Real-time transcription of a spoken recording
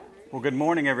Well, good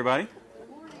morning, everybody.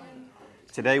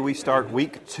 Today we start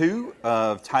week 2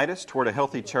 of Titus, Toward a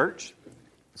Healthy Church.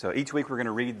 So each week we're going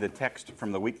to read the text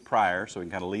from the week prior so we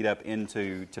can kind of lead up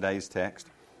into today's text.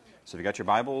 So if you got your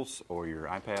Bibles or your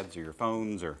iPads or your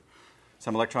phones or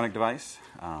some electronic device,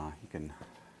 you can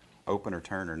open or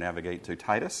turn or navigate to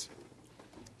Titus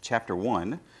chapter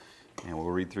 1, and we'll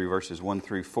read through verses 1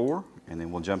 through 4, and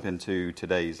then we'll jump into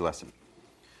today's lesson.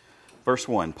 Verse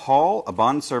 1, Paul, a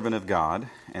bondservant of God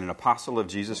and an apostle of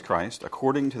Jesus Christ,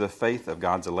 according to the faith of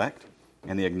God's elect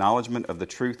and the acknowledgement of the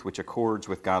truth which accords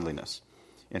with godliness,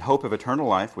 in hope of eternal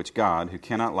life which God, who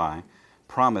cannot lie,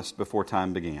 promised before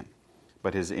time began,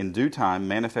 but has in due time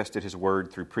manifested his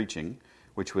word through preaching,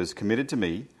 which was committed to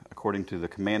me according to the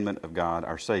commandment of God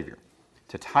our Savior.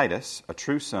 To Titus, a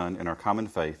true son in our common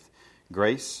faith,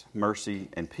 grace, mercy,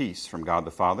 and peace from God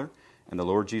the Father and the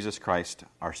Lord Jesus Christ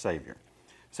our Savior.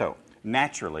 So,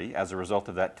 naturally, as a result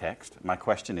of that text, my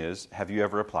question is, have you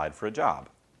ever applied for a job?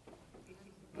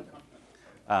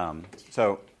 Have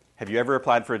you ever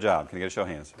applied for a job? Can I get a show of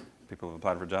hands? People have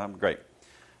applied for a job? Great.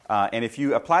 And if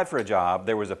you applied for a job,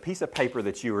 there was a piece of paper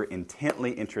that you were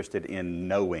intently interested in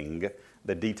knowing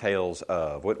the details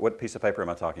of. What piece of paper am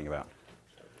I talking about?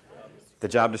 The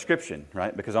job description,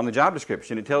 right? Because on the job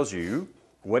description, it tells you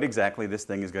what exactly this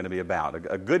thing is going to be about.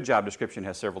 A good job description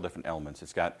has several different elements.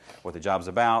 It's got what the job's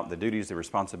about, the duties, the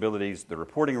responsibilities, the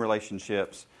reporting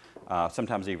relationships,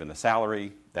 sometimes even the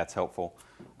salary. That's helpful.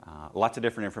 Lots of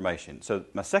different information. So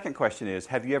my second question is,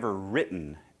 have you ever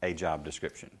written a job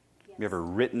description? Yes. Have you ever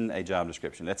written a job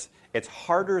description? It's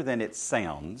harder than it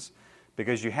sounds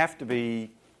because you have to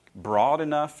be broad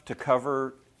enough to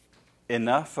cover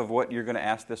enough of what you're going to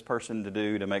ask this person to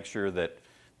do to make sure that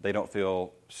they don't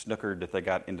feel snookered if they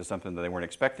got into something that they weren't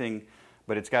expecting,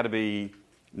 but it's got to be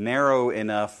narrow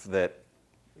enough that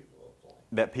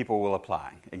people will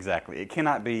apply. Exactly. It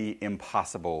cannot be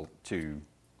impossible to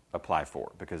apply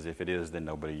for, because if it is, then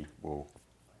nobody will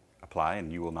apply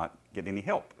and you will not get any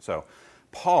help. So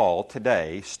Paul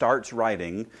today starts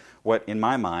writing what, in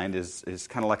my mind, is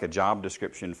kind of like a job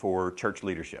description for church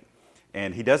leadership.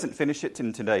 And he doesn't finish it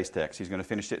in today's text. He's going to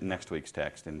finish it in next week's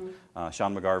text. And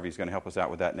Sean McGarvey is going to help us out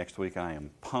with that next week. I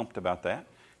am pumped about that.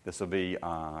 This will be,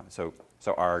 so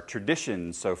our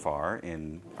tradition so far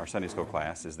in our Sunday school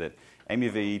class is that Amy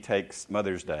V takes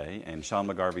Mother's Day and Sean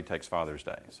McGarvey takes Father's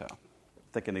Day. So I'm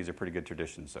thinking these are pretty good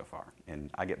traditions so far. And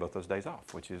I get both those days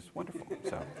off, which is wonderful.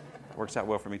 So it works out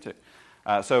well for me too.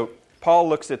 So Paul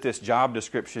looks at this job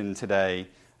description today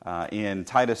in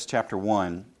Titus chapter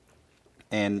 1.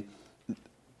 And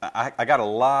I got a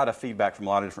lot of feedback from a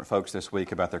lot of different folks this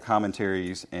week about their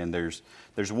commentaries, and there's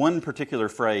one particular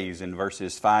phrase in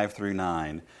verses 5 through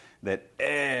 9 that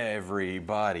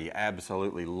everybody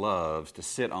absolutely loves to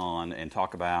sit on and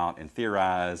talk about and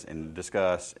theorize and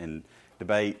discuss and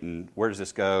debate and where does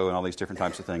this go and all these different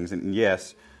types of things. And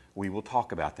yes, we will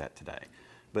talk about that today.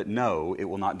 But no, it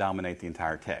will not dominate the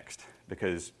entire text,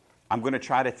 because I'm going to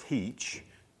try to teach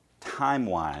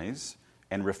time-wise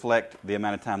and reflect the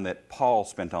amount of time that Paul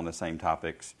spent on the same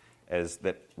topics as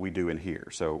that we do in here.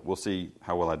 So we'll see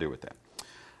how well I do with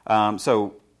that.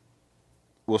 So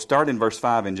we'll start in verse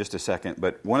 5 in just a second,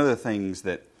 but one of the things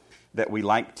that we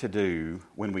like to do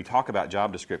when we talk about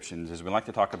job descriptions is we like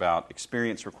to talk about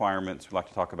experience requirements, we like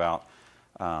to talk about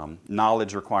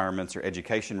knowledge requirements or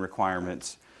education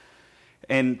requirements.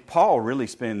 And Paul really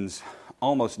spends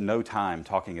almost no time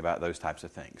talking about those types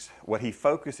of things. What he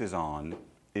focuses on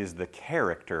is the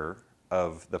character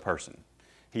of the person.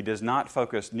 He does not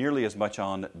focus nearly as much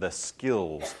on the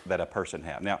skills that a person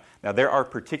has. Now there are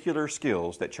particular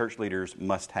skills that church leaders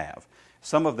must have.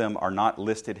 Some of them are not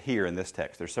listed here in this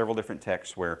text. There's several different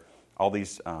texts where all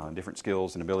these different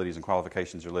skills and abilities and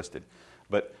qualifications are listed.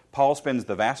 But Paul spends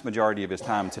the vast majority of his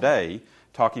time today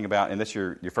talking about, and this is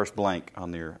your first blank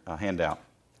on your handout,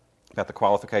 about the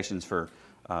qualifications for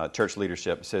church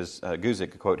leadership. It says,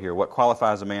 Guzik, a quote here, what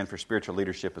qualifies a man for spiritual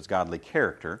leadership is godly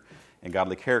character, and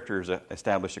godly character is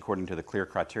established according to the clear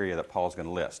criteria that Paul's going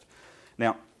to list.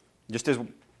 Now, just as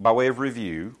by way of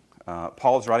review,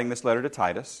 Paul's writing this letter to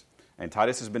Titus, and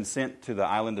Titus has been sent to the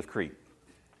island of Crete.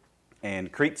 And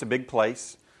Crete's a big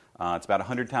place. It's about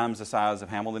 100 times the size of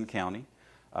Hamilton County.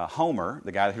 Homer,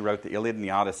 the guy who wrote the Iliad and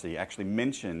the Odyssey, actually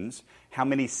mentions how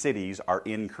many cities are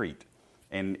in Crete.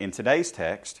 And in today's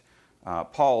text,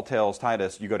 Paul tells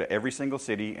Titus, you go to every single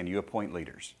city and you appoint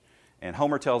leaders. And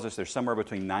Homer tells us there's somewhere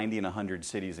between 90 and 100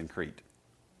 cities in Crete.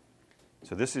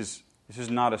 So this is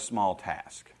not a small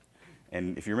task.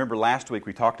 And if you remember last week,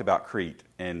 we talked about Crete.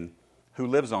 And who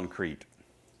lives on Crete?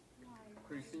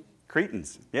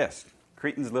 Cretans, yes.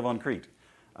 Cretans live on Crete.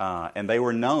 And they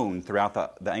were known throughout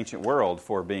the ancient world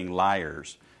for being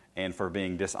liars and for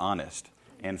being dishonest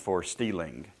and for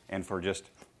stealing and for just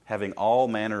having all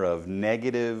manner of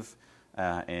negative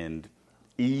and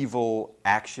evil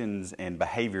actions and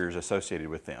behaviors associated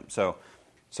with them. So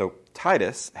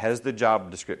Titus has the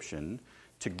job description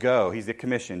to go, he's the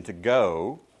commission to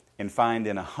go and find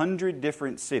in 100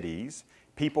 different cities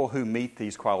people who meet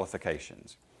these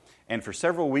qualifications. And for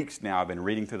several weeks now, I've been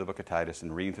reading through the book of Titus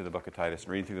and reading through the book of Titus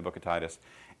and reading through the book of Titus.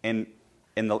 And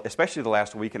especially the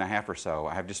last week and a half or so,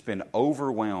 I have just been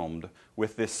overwhelmed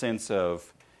with this sense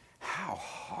of how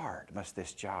hard must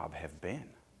this job have been?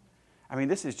 I mean,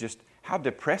 this is just, how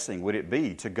depressing would it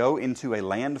be to go into a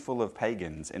land full of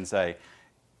pagans and say,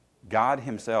 God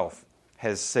himself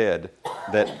has said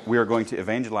that we are going to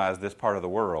evangelize this part of the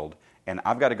world, and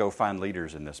I've got to go find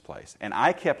leaders in this place. And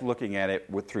I kept looking at it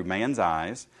through man's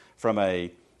eyes from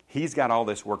he's got all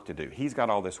this work to do. He's got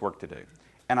all this work to do.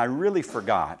 And I really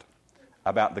forgot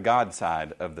about the God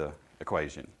side of the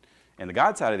equation. And the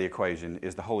God side of the equation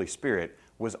is the Holy Spirit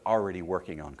was already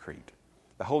working on Crete.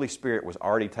 The Holy Spirit was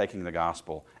already taking the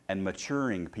gospel and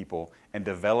maturing people and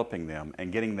developing them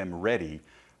and getting them ready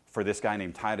for this guy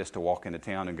named Titus to walk into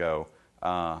town and go,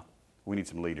 we need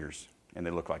some leaders, and they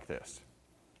look like this.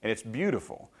 And it's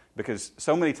beautiful because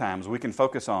so many times we can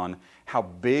focus on how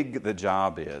big the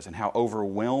job is and how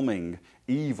overwhelming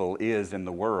evil is in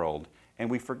the world, and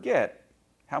we forget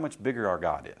how much bigger our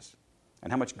God is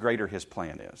and how much greater his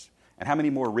plan is and how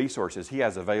many more resources he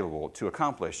has available to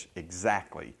accomplish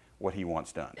exactly what he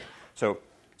wants done. So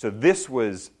this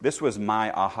was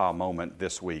my aha moment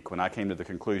this week when I came to the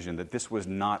conclusion that this was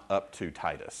not up to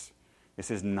Titus. This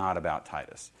is not about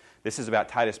Titus. This is about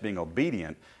Titus being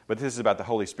obedient, but this is about the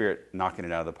Holy Spirit knocking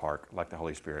it out of the park like the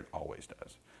Holy Spirit always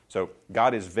does. So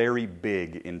God is very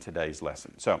big in today's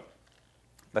lesson. So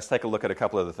let's take a look at a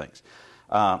couple other things.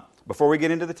 Before we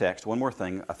get into the text, one more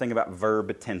thing, a thing about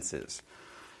verb tenses.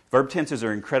 Verb tenses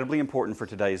are incredibly important for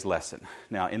today's lesson.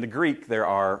 Now, in the Greek, there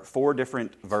are 4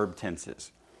 different verb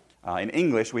tenses. In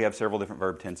English, we have several different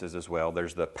verb tenses as well.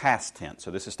 There's the past tense.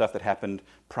 So this is stuff that happened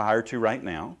prior to right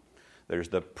now. There's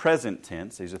the present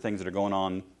tense. These are things that are going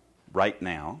on right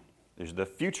now. There's the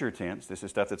future tense. This is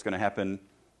stuff that's going to happen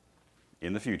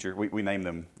in the future. We name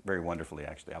them very wonderfully,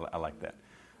 actually. I like that.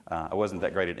 I wasn't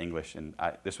that great at English, and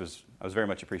I was very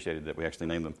much appreciated that we actually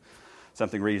named them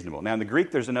something reasonable. Now, in the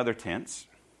Greek, there's another tense.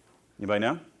 Anybody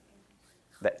know?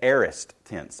 The aorist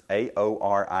tense,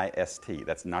 A-O-R-I-S-T.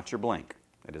 That's not your blank.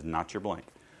 That is not your blank.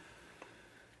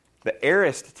 The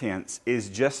aorist tense is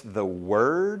just the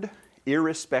word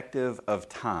irrespective of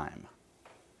time.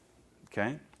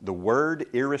 Okay? The word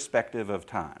irrespective of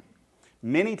time.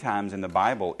 Many times in the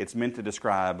Bible, it's meant to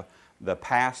describe the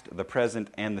past, the present,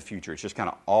 and the future. It's just kind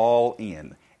of all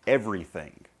in,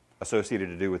 everything associated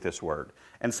to do with this word.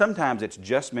 And sometimes it's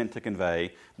just meant to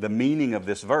convey the meaning of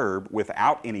this verb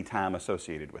without any time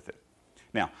associated with it.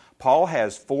 Now, Paul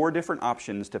has 4 different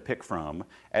options to pick from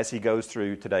as he goes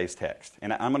through today's text.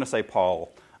 And I'm going to say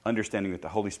Paul, understanding that the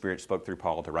Holy Spirit spoke through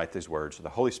Paul to write these words. So the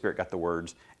Holy Spirit got the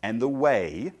words and the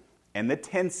way and the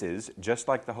tenses just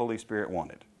like the Holy Spirit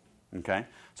wanted. Okay?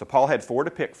 So Paul had 4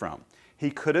 to pick from. He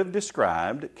could have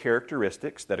described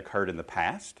characteristics that occurred in the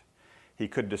past. He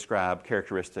could describe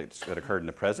characteristics that occurred in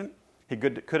the present. He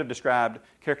could have described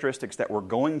characteristics that were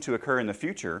going to occur in the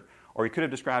future, or he could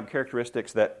have described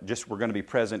characteristics that just were going to be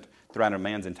present throughout a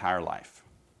man's entire life.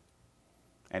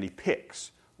 And he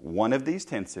picks one of these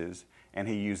tenses, and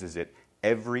he uses it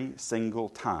every single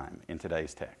time in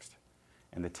today's text.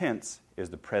 And the tense is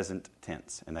the present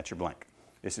tense, and that's your blank.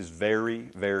 This is very,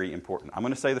 very important. I'm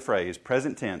going to say the phrase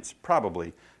present tense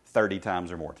probably 30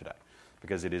 times or more today,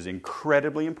 because it is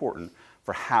incredibly important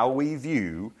for how we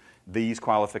view these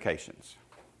qualifications.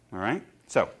 All right?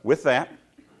 So, with that,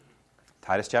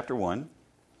 Titus chapter 1,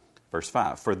 verse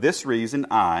 5. For this reason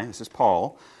this is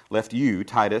Paul, left you,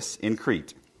 Titus, in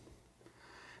Crete,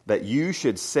 that you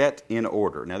should set in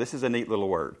order. Now, this is a neat little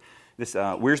word.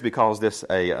 Wiersbe calls this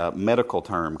a medical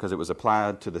term because it was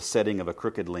applied to the setting of a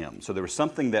crooked limb. So there was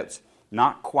something that's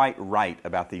not quite right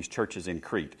about these churches in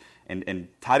Crete. And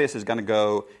Titus is going to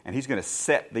go and he's going to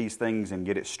set these things and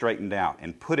get it straightened out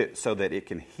and put it so that it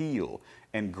can heal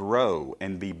and grow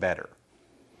and be better.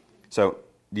 So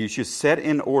you should set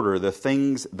in order the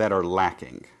things that are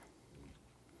lacking.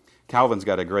 Calvin's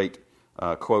got a great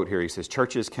quote here. He says,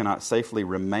 churches cannot safely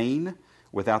remain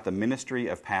without the ministry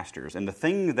of pastors. And the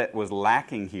thing that was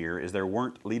lacking here is there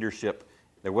wasn't leadership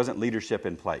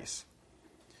in place,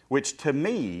 which to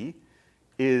me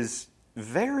is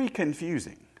very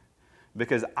confusing.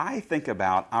 because I think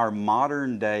about our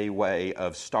modern day way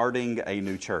of starting a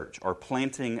new church or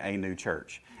planting a new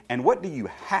church. And what do you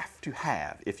have to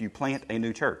have if you plant a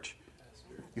new church?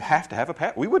 You have to have a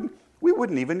pastor. We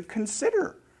wouldn't even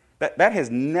consider that. That has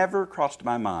never crossed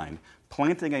my mind,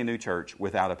 planting a new church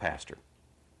without a pastor.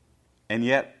 And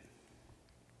yet,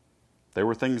 there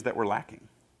were things that were lacking.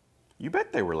 You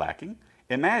bet they were lacking.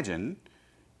 Imagine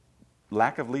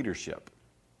lack of leadership.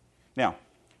 Now,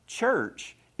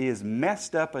 church is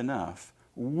messed up enough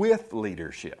with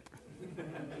leadership.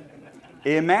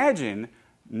 Imagine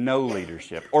no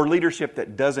leadership, or leadership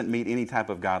that doesn't meet any type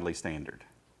of godly standard.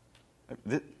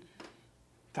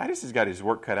 Titus has got his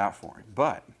work cut out for him,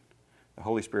 but the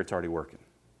Holy Spirit's already working.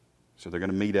 So they're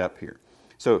going to meet up here.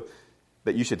 So,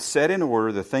 but you should set in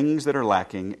order the things that are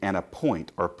lacking and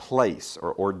appoint or place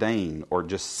or ordain or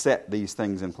just set these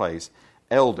things in place.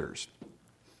 Elders.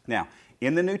 Now,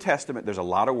 in the New Testament, there's a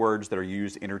lot of words that are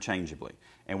used interchangeably.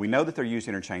 And we know that they're used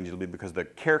interchangeably because the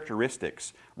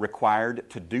characteristics required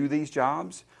to do these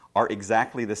jobs are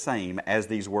exactly the same as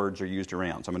these words are used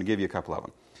around. So I'm going to give you a couple of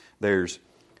them. There's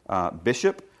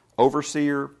bishop,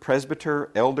 overseer, presbyter,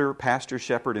 elder, pastor,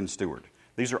 shepherd, and steward.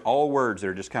 These are all words that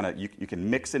are just kind of, you can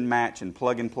mix and match and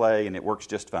plug and play, and it works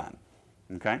just fine.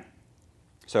 Okay?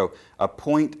 So,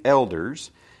 appoint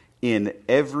elders in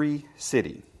every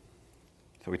city.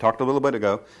 So we talked a little bit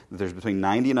ago that there's between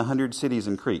 90 and 100 cities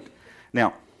in Crete.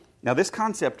 Now this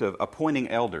concept of appointing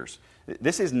elders,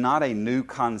 this is not a new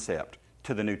concept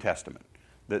to the New Testament.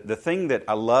 The thing that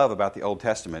I love about the Old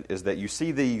Testament is that you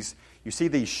see these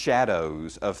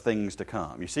shadows of things to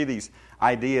come. You see these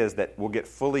ideas that will get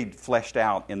fully fleshed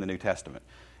out in the New Testament.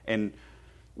 And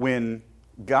when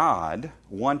God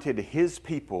wanted His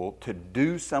people to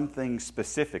do something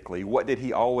specifically, what did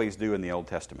He always do in the Old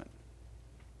Testament?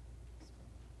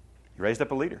 He raised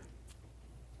up a leader.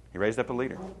 He raised up a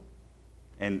leader.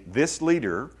 And this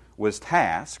leader was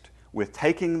tasked with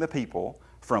taking the people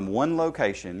from one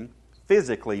location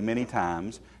physically many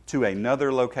times to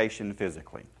another location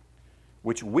physically,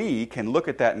 which we can look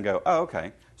at that and go, oh,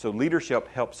 okay, so leadership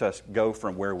helps us go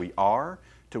from where we are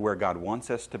to where God wants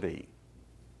us to be.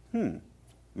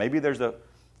 Maybe there's a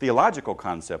theological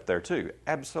concept there too.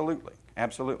 Absolutely,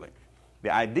 absolutely.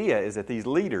 The idea is that these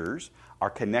leaders are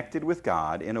connected with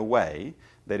God in a way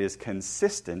that is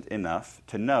consistent enough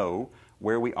to know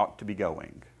where we ought to be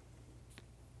going.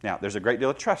 Now, there's a great deal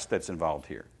of trust that's involved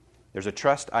here. There's a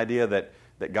trust idea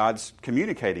that God's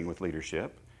communicating with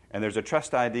leadership, and there's a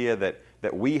trust idea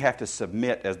that we have to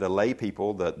submit as the lay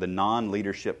people, the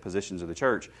non-leadership positions of the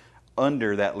church,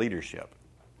 under that leadership.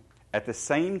 At the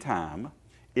same time,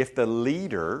 if the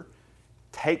leader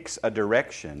takes a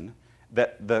direction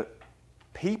that the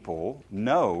people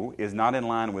know is not in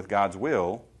line with God's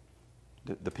will,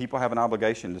 the people have an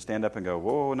obligation to stand up and go,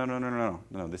 whoa,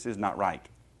 no, this is not right.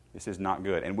 This is not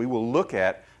good. And we will look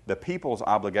at the people's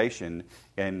obligation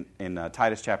in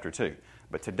Titus chapter 2.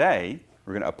 But today,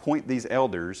 we're going to appoint these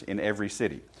elders in every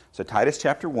city. So Titus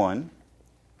chapter 1,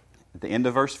 at the end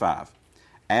of verse 5,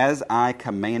 as I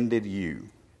commanded you.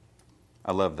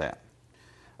 I love that.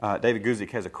 David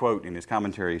Guzik has a quote in his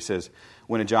commentary. He says,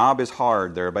 when a job is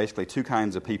hard, there are basically two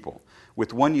kinds of people.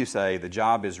 With one you say, the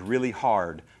job is really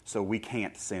hard, so we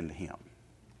can't send him.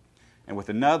 And with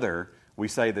another, we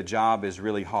say the job is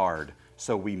really hard,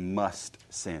 so we must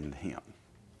send him.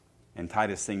 And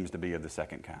Titus seems to be of the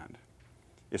second kind.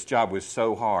 This job was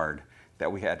so hard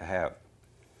that we had to have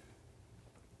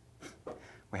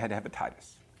a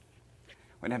Titus.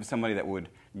 We had to have somebody that would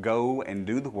go and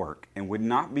do the work and would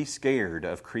not be scared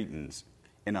of Cretans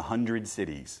in 100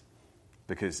 cities.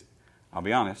 Because, I'll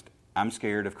be honest, I'm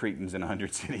scared of Cretans in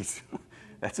 100 cities.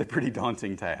 That's a pretty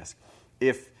daunting task.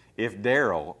 If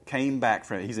Daryl came back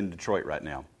from, he's in Detroit right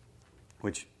now,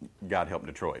 which God help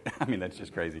Detroit. I mean, that's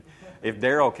just crazy. If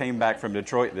Daryl came back from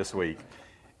Detroit this week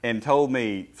and told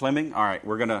me, Fleming, all right,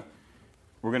 we're gonna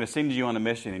send you on a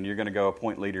mission and you're going to go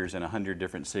appoint leaders in 100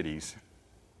 different cities.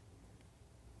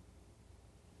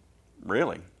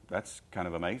 Really? That's kind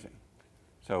of amazing.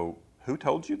 So, who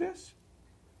told you this?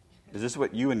 Is this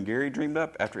what you and Gary dreamed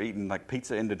up after eating like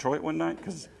pizza in Detroit one night?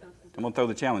 Because I'm going to throw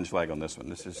the challenge flag on this one.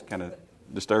 This is kind of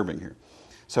disturbing here.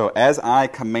 So, as I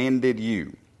commanded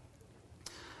you.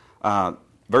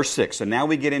 Verse 6. So now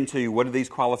we get into what do these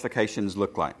qualifications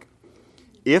look like.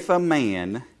 If a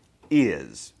man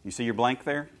is, you see your blank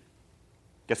there?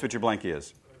 Guess what your blank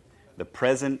is? The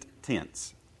present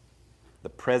tense. The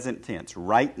present tense.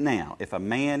 Right now, if a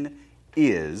man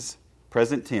is,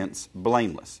 present tense,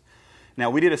 blameless. Now,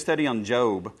 we did a study on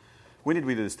Job. When did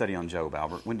we do the study on Job,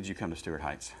 Albert? When did you come to Stewart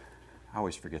Heights? I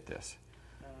always forget this.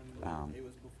 It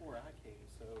was before I came,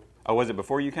 so Oh, was it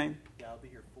before you came? Yeah, I'll be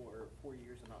here 4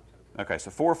 years in October. Okay,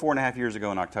 so 4.5 years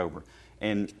ago in October.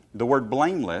 And the word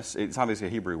blameless, it's obviously a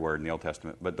Hebrew word in the Old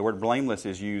Testament, but the word blameless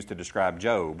is used to describe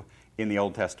Job in the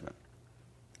Old Testament.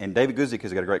 And David Guzik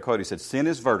has got a great quote. He said, sin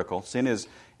is vertical. Sin is,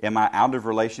 am I out of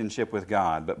relationship with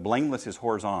God? But blameless is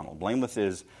horizontal. Blameless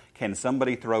is, can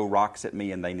somebody throw rocks at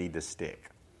me and they need to stick?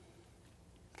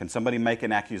 Can somebody make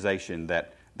an accusation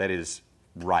that is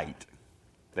right,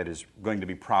 that is going to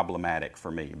be problematic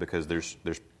for me because there's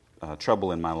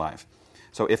trouble in my life?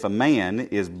 So if a man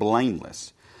is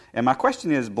blameless, and my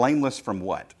question is, blameless from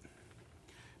what?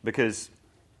 Because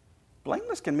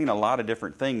blameless can mean a lot of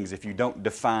different things if you don't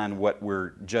define what we're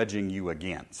judging you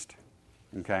against.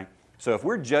 Okay? So if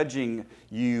we're judging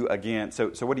you against,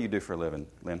 so what do you do for a living,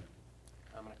 Lynn?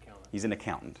 I'm an accountant. He's an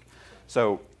accountant.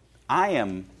 So I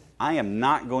am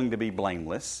not going to be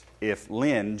blameless if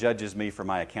Lynn judges me for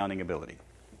my accounting ability.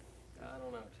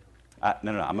 I don't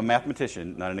know. No. I'm a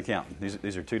mathematician, not an accountant.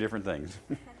 These are two different things.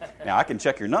 Now, I can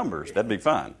check your numbers. That'd be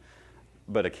fine.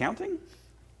 But accounting?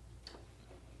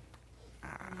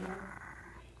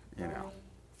 You know.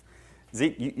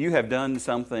 Zeke, you have done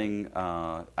something,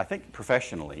 I think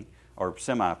professionally, or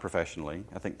semi-professionally,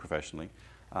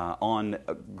 on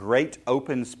great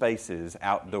open spaces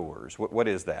outdoors. What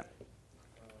is that?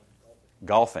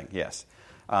 Golfing, yes.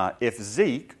 If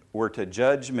Zeke were to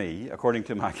judge me, according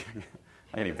to my...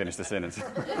 I can't even finish the sentence.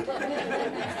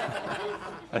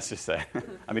 Let's just say.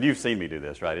 I mean, you've seen me do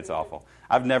this, right? It's awful.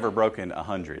 I've never broken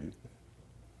 100.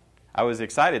 I was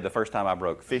excited the first time I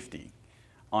broke 50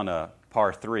 on a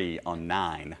par 3 on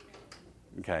 9.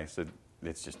 Okay, so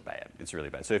it's just bad. It's really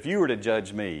bad. So if you were to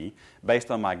judge me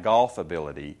based on my golf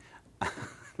ability,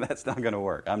 that's not going to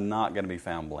work. I'm not going to be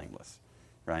found blameless,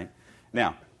 right?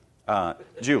 Now,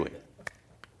 Julie,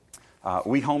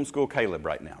 we homeschool Caleb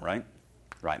right now, right?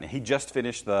 Right. Now, he just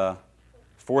finished the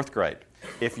 4th grade.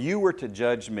 If you were to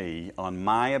judge me on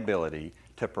my ability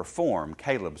to perform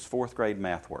Caleb's 4th grade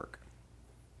math work,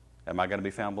 am I going to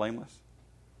be found blameless?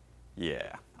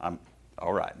 Yeah.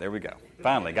 All right, there we go.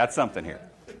 Finally, got something here.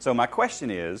 So my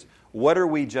question is, what are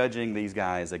we judging these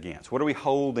guys against? What are we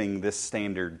holding this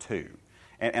standard to?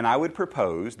 And I would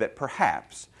propose that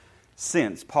perhaps,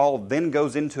 since Paul then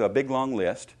goes into a big, long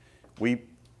list, we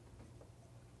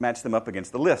match them up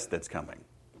against the list that's coming.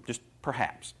 Just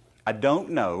perhaps. I don't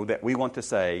know that we want to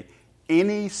say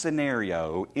any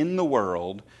scenario in the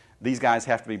world these guys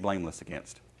have to be blameless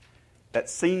against. That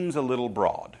seems a little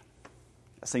broad.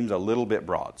 That seems a little bit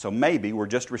broad. So maybe we're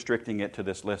just restricting it to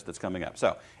this list that's coming up.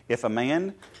 So if a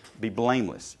man be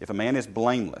blameless, if a man is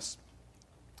blameless,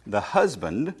 the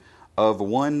husband of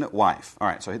one wife. All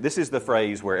right, so this is the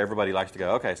phrase where everybody likes to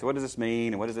go, okay, so what does this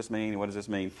mean, and what does this mean, and what does this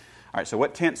mean? All right, so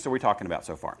what tense are we talking about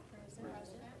so far?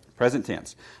 Present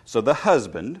tense. So the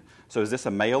husband, so is this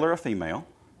a male or a female?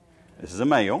 This is a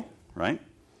male, right?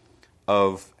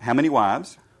 Of how many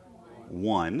wives?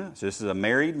 One. So this is a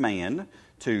married man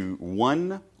to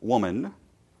one woman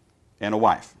and a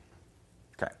wife.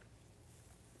 Okay.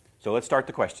 So let's start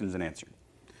the questions and answer.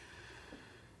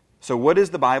 So what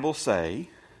does the Bible say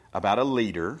about a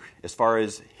leader as far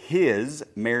as his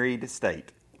married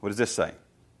state? What does this say?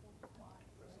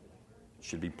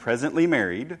 Should be presently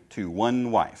married to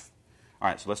one wife. All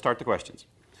right, so let's start the questions.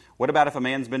 What about if a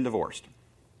man's been divorced?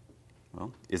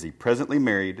 Well, is he presently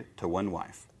married to one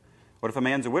wife? What if a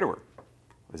man's a widower?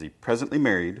 Is he presently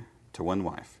married to one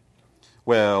wife?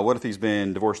 Well, what if he's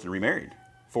been divorced and remarried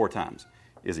 4 times?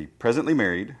 Is he presently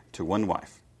married to one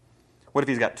wife? What if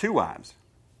he's got 2 wives?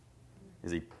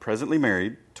 Is he presently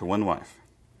married to one wife?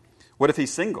 What if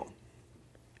he's single?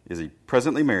 Is he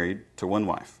presently married to one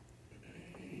wife?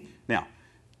 Now,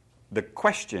 the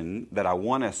question that I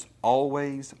want us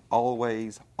always to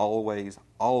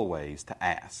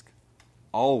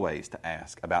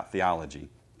ask about theology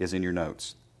is in your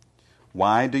notes.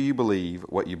 Why do you believe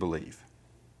what you believe?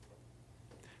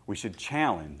 We should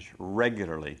challenge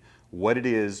regularly what it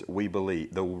is we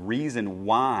believe, the reason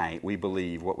why we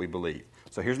believe what we believe.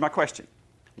 So here's my question.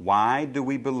 Why do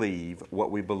we believe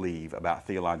what we believe about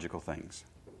theological things?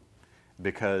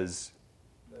 Because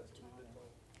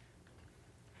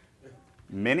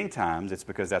many times it's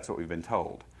because that's what we've been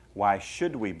told. Why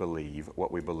should we believe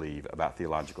what we believe about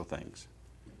theological things?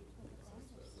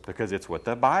 Because it's what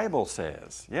the Bible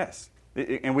says. Yes.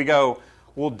 And we go,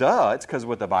 well, duh, it's because of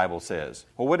what the Bible says.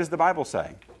 Well, what does the Bible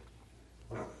say?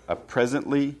 A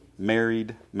presently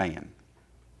married man.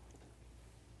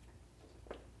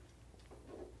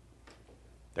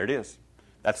 There it is.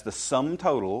 That's the sum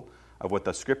total of what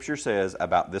the Scripture says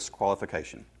about this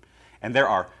qualification. And there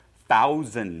are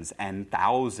thousands and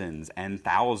thousands and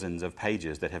thousands of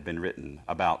pages that have been written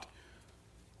about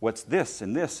what's this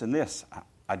and this and this?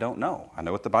 I don't know. I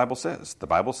know what the Bible says. The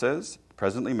Bible says,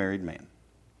 presently married man.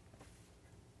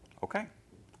 Okay,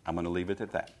 I'm going to leave it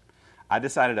at that. I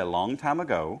decided a long time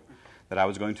ago that I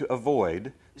was going to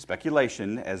avoid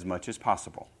speculation as much as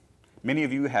possible. Many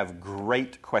of you have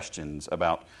great questions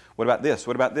about, what about this,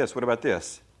 what about this, what about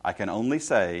this? I can only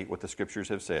say what the Scriptures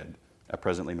have said, a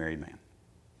presently married man.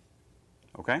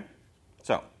 Okay?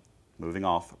 So, moving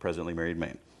off, a presently married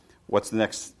man. What's the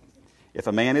next? If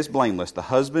a man is blameless, the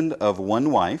husband of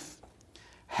one wife,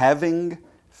 having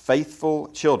faithful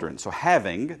children. So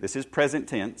having, this is present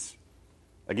tense.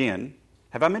 Again,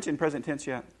 have I mentioned present tense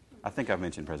yet? I think I've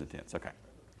mentioned present tense. Okay.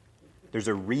 There's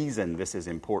a reason this is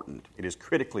important. It is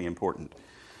critically important.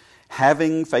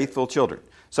 Having faithful children.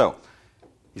 So,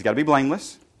 he's got to be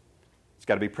blameless. He's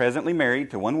got to be presently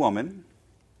married to one woman.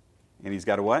 And he's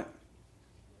got to what?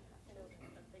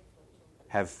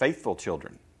 Have faithful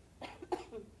children.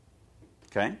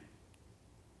 Okay?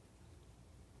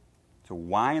 So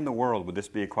why in the world would this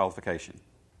be a qualification?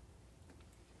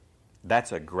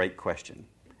 That's a great question.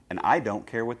 And I don't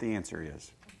care what the answer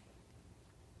is.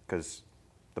 Because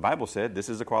the Bible said this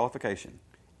is a qualification.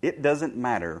 It doesn't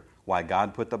matter why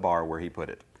God put the bar where He put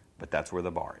it, but that's where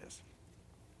the bar is.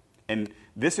 And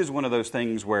this is one of those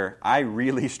things where I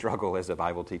really struggle as a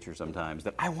Bible teacher sometimes,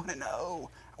 that I want to know.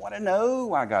 I want to know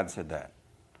why God said that.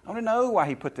 I want to know why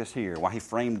He put this here, why He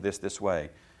framed this way.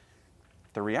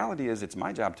 The reality is it's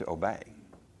my job to obey.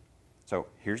 So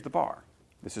here's the bar.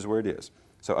 This is where it is.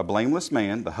 So a blameless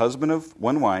man, the husband of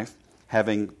one wife,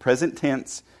 having present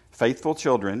tense, faithful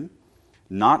children,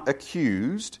 not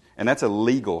accused, and that's a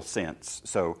legal sense.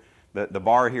 So the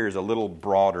bar here is a little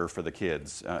broader for the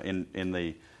kids.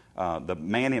 The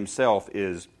man himself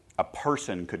is a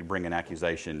person could bring an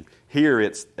accusation. Here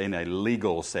it's in a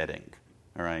legal setting.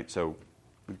 All right, so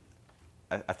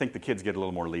I think the kids get a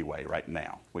little more leeway right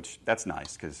now, which that's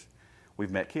nice because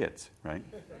we've met kids, right?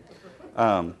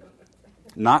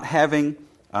 Not having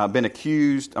been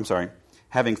accused,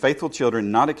 having faithful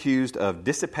children, not accused of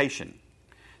dissipation.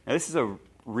 Now, this is a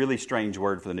really strange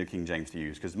word for the New King James to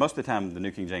use because most of the time the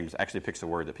New King James actually picks a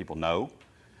word that people know.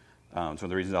 It's one of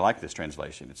the reasons I like this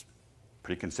translation. It's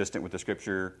pretty consistent with the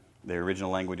Scripture, the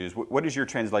original languages. What does your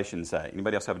translation say?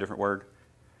 Anybody else have a different word?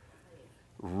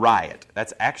 Riot.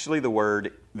 That's actually the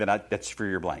word that's for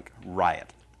your blank.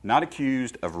 Riot. Not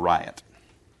accused of riot,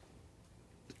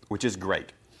 which is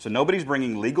great. So nobody's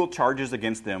bringing legal charges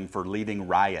against them for leading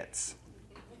riots.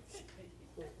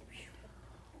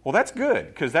 Well, that's good,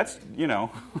 because that's,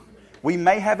 we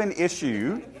may have an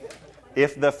issue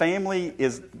if the family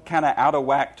is kind of out of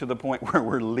whack to the point where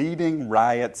we're leading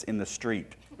riots in the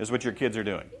street, is what your kids are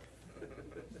doing.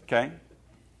 Okay?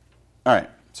 All right,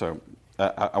 so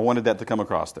I wanted that to come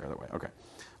across there that way. Okay.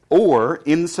 Or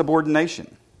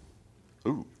insubordination.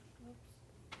 Ooh.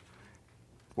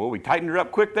 Well, we tightened her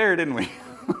up quick there, didn't we?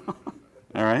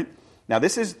 All right. Now,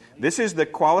 this is the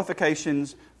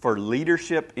qualifications for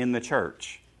leadership in the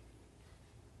church.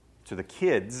 So the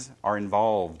kids are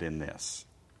involved in this.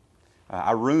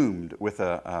 I roomed with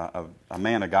a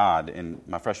man of God in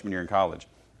my freshman year in college.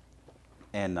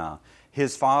 And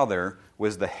his father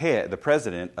was the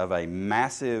president of a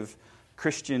massive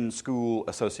Christian school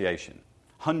association.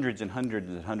 Hundreds and hundreds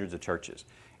and hundreds of churches.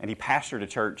 And he pastored a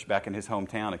church back in his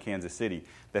hometown of Kansas City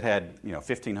that had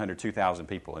 1,500, 2,000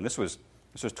 people. And this was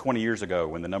 20 years ago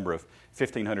when the number of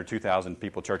 1,500, 2,000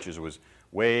 people churches was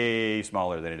way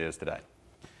smaller than it is today.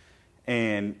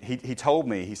 And he told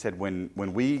me, he said, when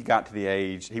we got to the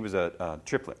age, he was a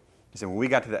triplet. He said, when we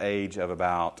got to the age of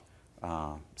about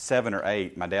 7 or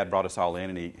 8, my dad brought us all in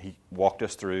and he walked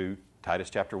us through Titus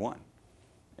chapter 1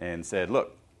 and said,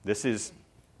 look, this is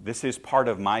part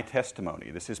of my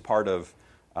testimony. This is part of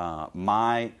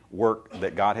my work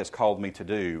that God has called me to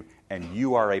do, and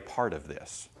you are a part of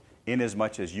this,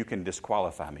 inasmuch as you can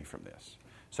disqualify me from this.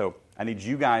 So I need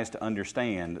you guys to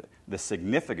understand the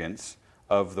significance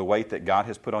of the weight that God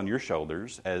has put on your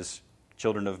shoulders as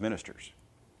children of ministers.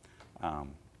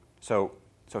 So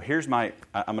here's I'm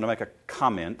going to make a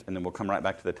comment, and then we'll come right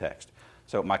back to the text.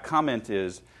 So my comment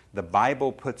is, the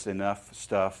Bible puts enough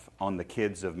stuff on the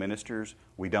kids of ministers.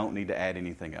 We don't need to add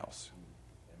anything else.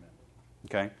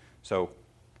 Okay? So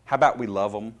how about we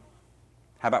love them?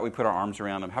 How about we put our arms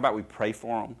around them? How about we pray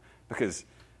for them? Because,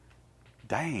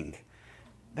 dang,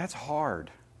 that's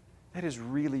hard. That is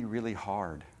really, really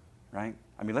hard, right?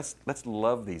 I mean, let's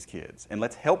love these kids, and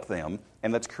let's help them,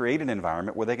 and let's create an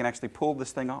environment where they can actually pull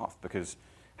this thing off. Because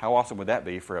how awesome would that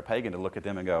be for a pagan to look at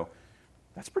them and go,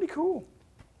 that's pretty cool.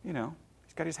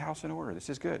 He's got his house in order. This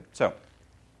is good. So,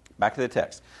 back to the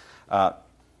text.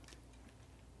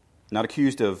 not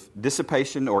accused of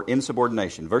dissipation or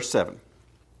insubordination. Verse 7.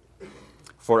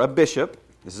 For a bishop,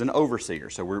 this is an overseer,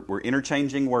 so we're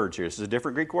interchanging words here. This is a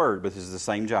different Greek word, but this is the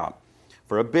same job.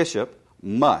 For a bishop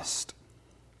must,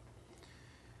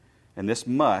 and this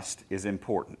must is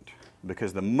important,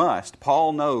 because the must,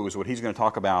 Paul knows what he's going to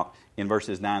talk about in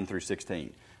verses 9 through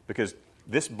 16, because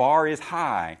this bar is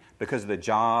high because of the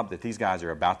job that these guys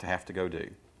are about to have to go do.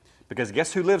 Because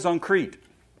guess who lives on Crete?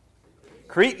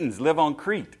 Cretans live on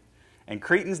Crete. And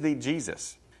Cretans need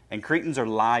Jesus. And Cretans are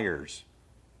liars.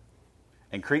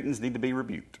 And Cretans need to be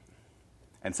rebuked.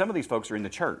 And some of these folks are in the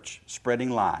church, spreading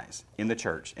lies in the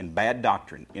church and bad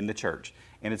doctrine in the church.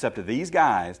 And it's up to these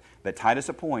guys that Titus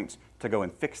appoints to go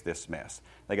and fix this mess.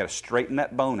 They got to straighten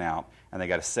that bone out, and they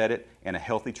got to set it, and a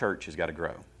healthy church has got to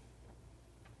grow.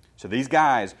 So these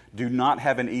guys do not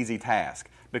have an easy task,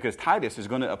 because Titus is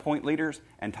going to appoint leaders,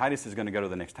 and Titus is going to go to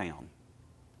the next town.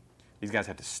 These guys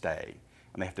have to stay,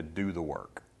 and they have to do the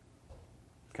work.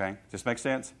 Okay? Does this make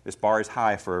sense? This bar is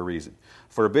high for a reason.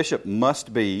 For a bishop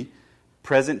must be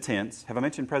present tense. Have I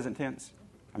mentioned present tense?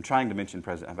 I'm trying to mention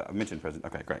present. I've mentioned present.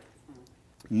 Okay, great.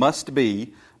 Must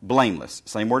be blameless.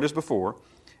 Same word as before.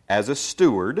 As a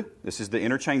steward, this is the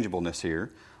interchangeableness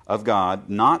here, of God,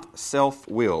 not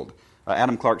self-willed.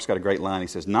 Adam Clark's got a great line. He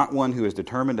says, not one who is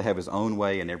determined to have his own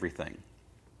way in everything.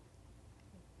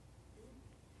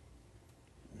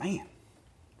 Man,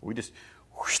 we just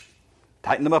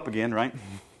tighten them up again, right?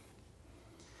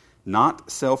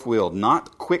 Not self-willed,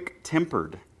 not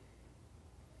quick-tempered.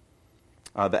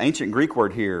 The ancient Greek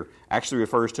word here actually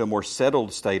refers to a more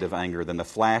settled state of anger than the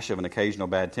flash of an occasional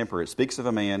bad temper. It speaks of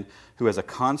a man who has a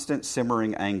constant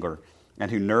simmering anger and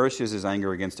who nourishes his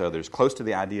anger against others, close to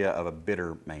the idea of a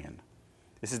bitter man.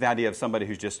 This is the idea of somebody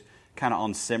who's just kind of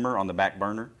on simmer, on the back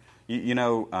burner. You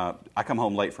know, I come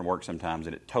home late from work sometimes,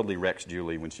 and it totally wrecks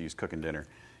Julie when she's cooking dinner.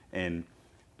 And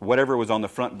whatever was on the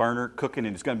front burner cooking,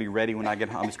 and it's going to be ready when I get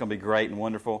home, it's going to be great and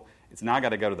wonderful. It's now got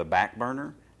to go to the back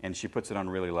burner, and she puts it on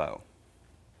really low.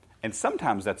 And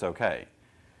sometimes that's okay.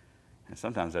 And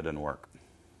sometimes that doesn't work.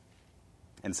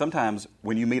 And sometimes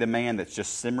when you meet a man that's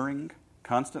just simmering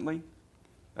constantly,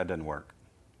 that doesn't work.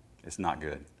 It's not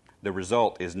good. The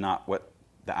result is not what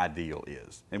the ideal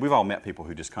is. And we've all met people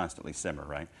who just constantly simmer,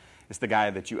 right? It's the guy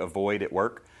that you avoid at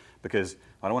work because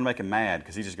I don't want to make him mad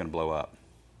because he's just going to blow up.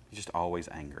 He's just always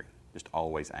angry. Just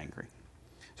always angry.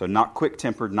 So not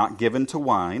quick-tempered, not given to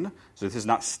wine. So this is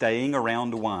not staying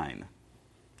around wine.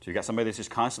 So you've got somebody that's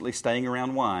just constantly staying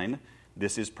around wine.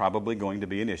 This is probably going to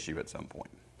be an issue at some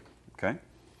point. Okay?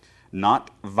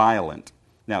 Not violent.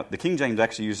 Now, the King James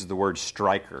actually uses the word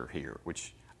striker here,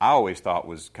 which I always thought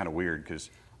was kind of weird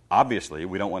because obviously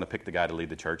we don't want to pick the guy to lead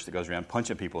the church that goes around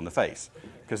punching people in the face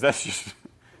because that's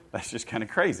just kind of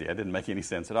crazy. That didn't make any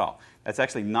sense at all. That's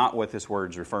actually not what this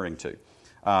word's referring to.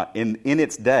 In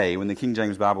its day, when the King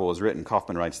James Bible was written,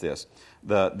 Kaufman writes this.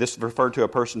 This referred to a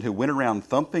person who went around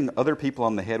thumping other people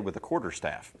on the head with a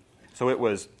quarterstaff. So it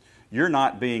was, you're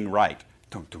not being right.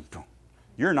 Tum, tum, tum.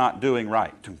 You're not doing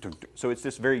right. Tum, tum, tum. So it's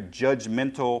this very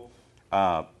judgmental,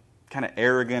 kind of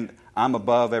arrogant, I'm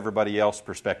above everybody else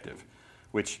perspective,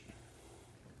 which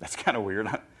that's kind of weird.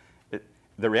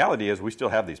 The reality is we still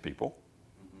have these people.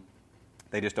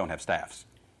 They just don't have staffs.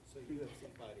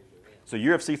 So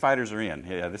UFC fighters are in.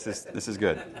 Yeah, this is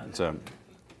good. So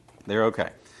they're okay.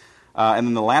 And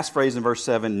then the last phrase in verse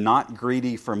 7, not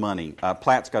greedy for money.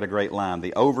 Platt's got a great line.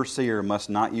 The overseer must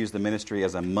not use the ministry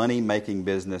as a money-making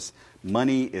business.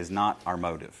 Money is not our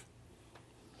motive.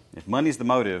 If money's the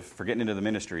motive for getting into the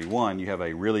ministry, one, you have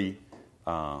a really,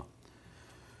 you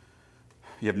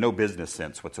have no business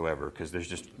sense whatsoever because there's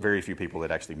just very few people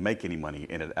that actually make any money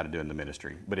out of doing the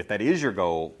ministry. But if that is your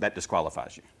goal, that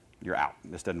disqualifies you. You're out.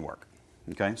 This doesn't work.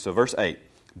 Okay, so verse 8,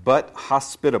 but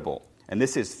hospitable. And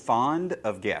this is fond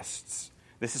of guests.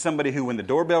 This is somebody who, when the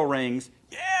doorbell rings,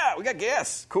 yeah, we got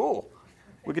guests. Cool.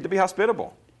 We get to be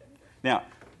hospitable. Now,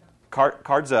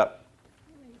 cards up.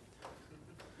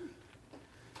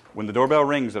 When the doorbell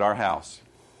rings at our house,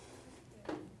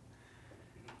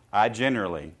 I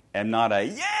generally am not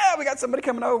yeah, we got somebody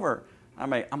coming over.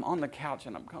 I'm on the couch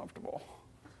and I'm comfortable.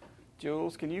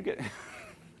 Jules, can you get...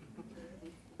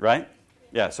 Right?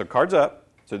 Yeah, so cards up.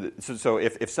 So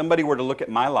if somebody were to look at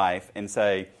my life and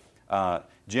say,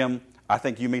 Jim, I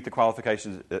think you meet the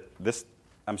qualifications,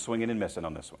 I'm swinging and missing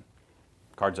on this one.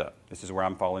 Cards up. This is where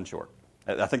I'm falling short.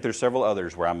 I think there's several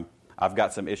others where I've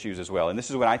got some issues as well. And this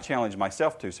is what I challenged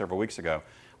myself to several weeks ago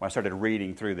when I started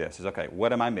reading through this. Is, okay,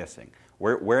 what am I missing?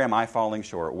 Where am I falling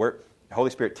short? Holy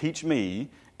Spirit, teach me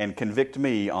and convict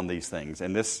me on these things.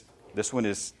 And this one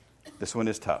is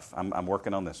tough. I'm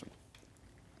working on this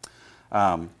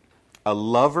one. A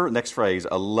lover, next phrase,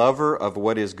 a lover of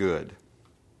what is good.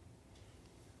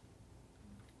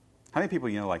 How many people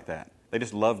you know like that? They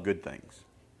just love good things.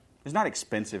 It's not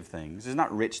expensive things. It's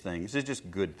not rich things. It's just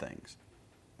good things.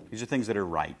 These are things that are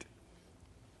right.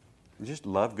 You just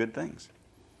love good things.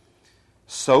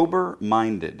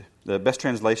 Sober-minded. The best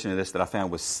translation of this that I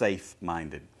found was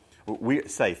safe-minded.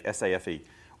 Safe, S-A-F-E.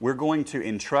 We're going to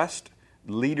entrust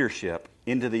leadership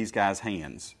into these guys'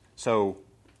 hands. So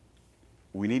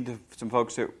we need some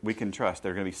folks that we can trust.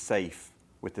 They're going to be safe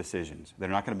with decisions. They're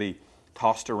not going to be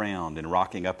tossed around and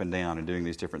rocking up and down and doing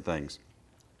these different things.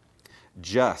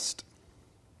 Just.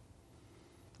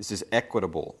 This is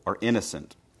equitable or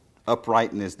innocent,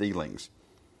 upright in his dealings.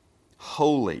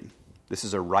 Holy. This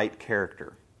is a right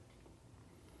character.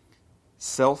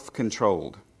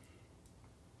 Self-controlled.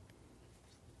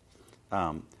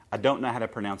 I don't know how to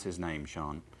pronounce his name,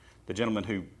 Sean. The gentleman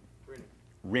who...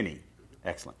 Rennie.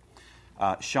 Excellent.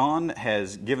 Sean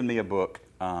has given me a book,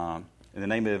 and the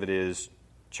name of it is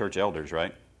Church Elders,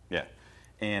 right? Yeah.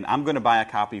 And I'm going to buy a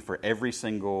copy for every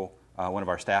single one of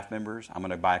our staff members. I'm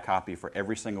going to buy a copy for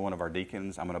every single one of our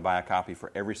deacons. I'm going to buy a copy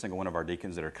for every single one of our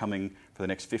deacons that are coming for the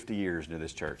next 50 years into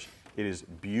this church. It is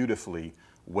beautifully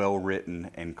well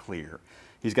written and clear.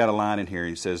 He's got a line in here.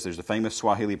 He says, there's a famous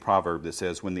Swahili proverb that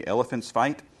says, when the elephants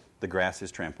fight, the grass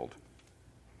is trampled.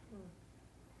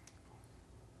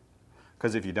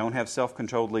 Because if you don't have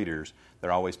self-controlled leaders,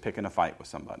 they're always picking a fight with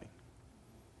somebody.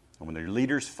 And when their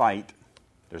leaders fight,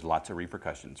 there's lots of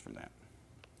repercussions from that.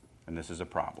 And this is a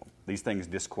problem. These things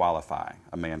disqualify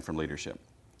a man from leadership.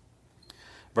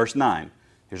 Verse 9.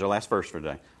 Here's our last verse for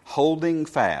today. Holding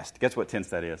fast. Guess what tense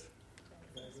that is?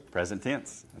 Present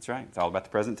tense. That's right. It's all about the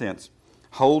present tense.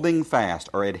 Holding fast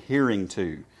or adhering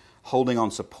to. Holding on,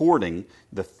 supporting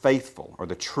the faithful or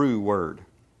the true word.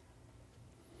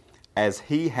 As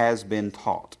he has been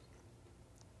taught.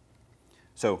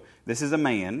 So this is a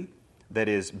man that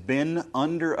has been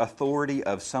under authority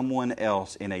of someone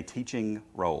else in a teaching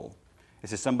role.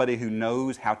 This is somebody who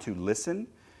knows how to listen.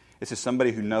 This is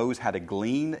somebody who knows how to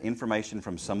glean information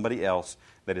from somebody else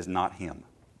that is not him.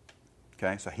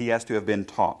 Okay, so he has to have been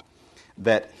taught.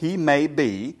 That he may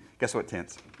be, guess what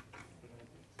tense?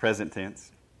 Present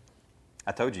tense.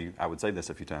 I told you I would say this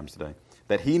a few times today.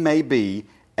 That he may be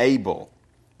able.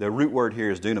 The root word here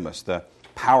is dunamis, the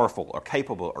powerful or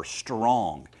capable or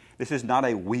strong. This is not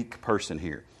a weak person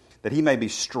here. That he may be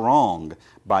strong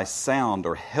by sound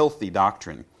or healthy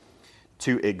doctrine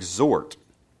to exhort.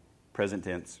 Present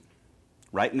tense.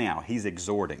 Right now, he's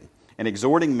exhorting. And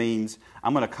exhorting means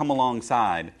I'm going to come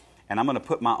alongside and I'm going to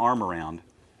put my arm around.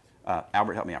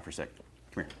 Albert, help me out for a second.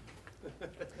 Come here.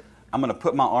 I'm going to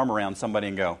put my arm around somebody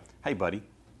and go, hey, buddy,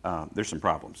 there's some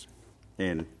problems.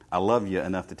 And I love you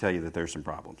enough to tell you that there's some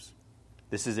problems.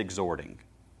 This is exhorting.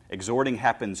 Exhorting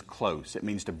happens close. It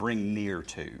means to bring near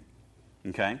to.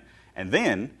 Okay? And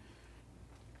then,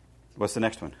 what's the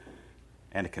next one?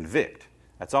 And to convict.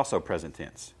 That's also present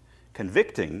tense.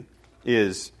 Convicting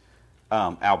is,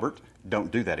 Albert,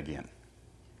 don't do that again.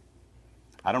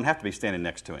 I don't have to be standing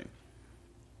next to him.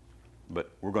 But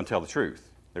we're going to tell the truth.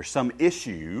 There's some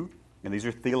issue, and these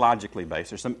are theologically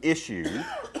based, there's some issue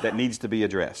that needs to be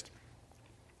addressed.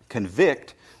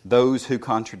 Convict those who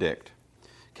contradict.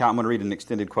 I'm going to read an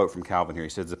extended quote from Calvin here. He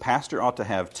says, the pastor ought to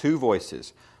have two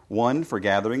voices, one for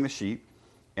gathering the sheep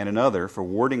and another for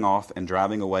warding off and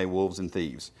driving away wolves and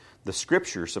thieves. The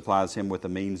Scripture supplies him with the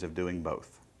means of doing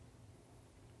both.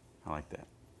 I like that.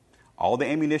 All the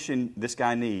ammunition this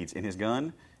guy needs in his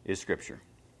gun is Scripture.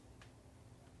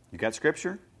 You got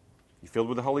Scripture? You filled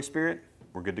with the Holy Spirit?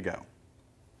 We're good to go.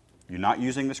 You're not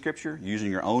using the Scripture,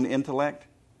 using your own intellect,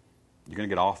 you're going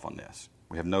to get off on this.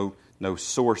 We have no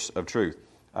source of truth.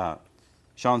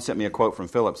 Sean sent me a quote from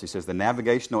Phillips. He says, the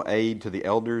navigational aid to the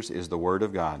elders is the Word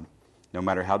of God. No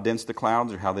matter how dense the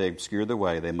clouds or how they obscure the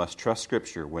way, they must trust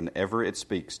Scripture whenever it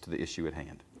speaks to the issue at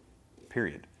hand.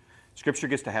 Period. Scripture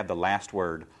gets to have the last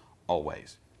word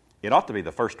always. It ought to be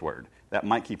the first word. That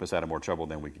might keep us out of more trouble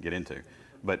than we could get into.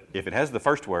 But if it has the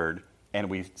first word and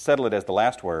we settle it as the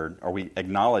last word, or we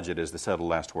acknowledge it as the settled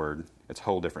last word, it's a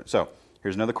whole different. So,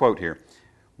 here's another quote here.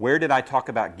 Where did I talk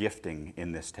about gifting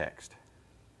in this text?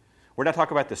 Where did I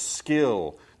talk about the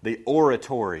skill, the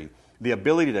oratory, the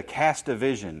ability to cast a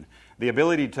vision, the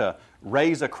ability to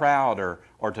raise a crowd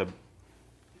or to...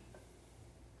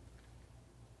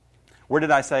 Where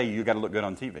did I say you got to look good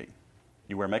on TV?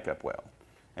 You wear makeup well.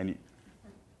 And you...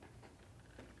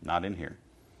 Not in here.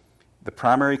 The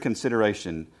primary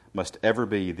consideration must ever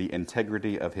be the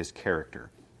integrity of his character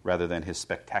rather than his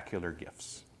spectacular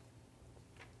gifts.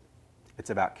 It's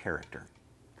about character.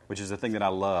 which is the thing that I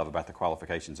love about the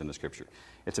qualifications in the Scripture.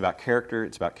 It's about character,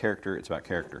 it's about character, it's about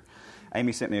character.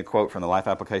 Amy sent me a quote from the Life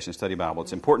Application Study Bible.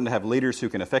 It's important to have leaders who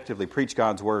can effectively preach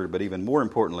God's Word, but even more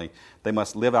importantly, they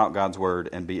must live out God's Word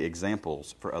and be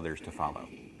examples for others to follow.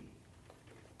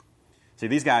 See,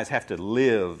 these guys have to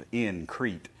live in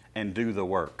Crete and do the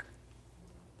work.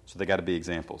 So they got to be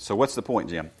examples. So what's the point,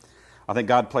 Jim? I think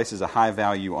God places a high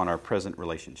value on our present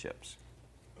relationships.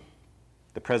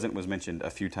 The present was mentioned a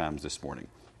few times this morning.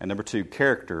 And number 2,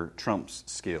 character trumps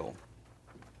skill.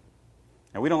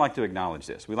 Now, we don't like to acknowledge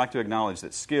this. We like to acknowledge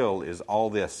that skill is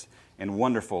all this and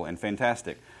wonderful and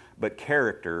fantastic, but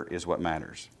character is what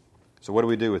matters. So what do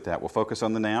we do with that? We'll focus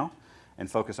on the now and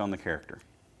focus on the character.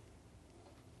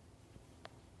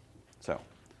 So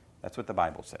that's what the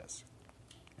Bible says.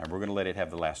 And we're going to let it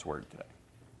have the last word today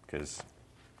because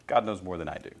God knows more than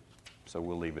I do. So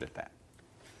we'll leave it at that.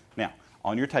 Now,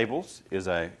 on your tables is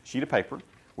a sheet of paper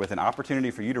with an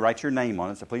opportunity for you to write your name on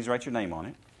it. So please write your name on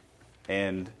it.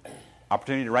 And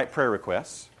opportunity to write prayer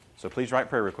requests. So please write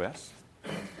prayer requests.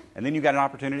 And then you've got an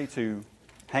opportunity to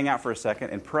hang out for a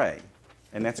second and pray.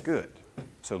 And that's good.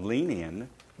 So lean in,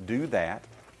 do that,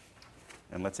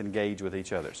 and let's engage with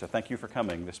each other. So thank you for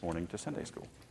coming this morning to Sunday school.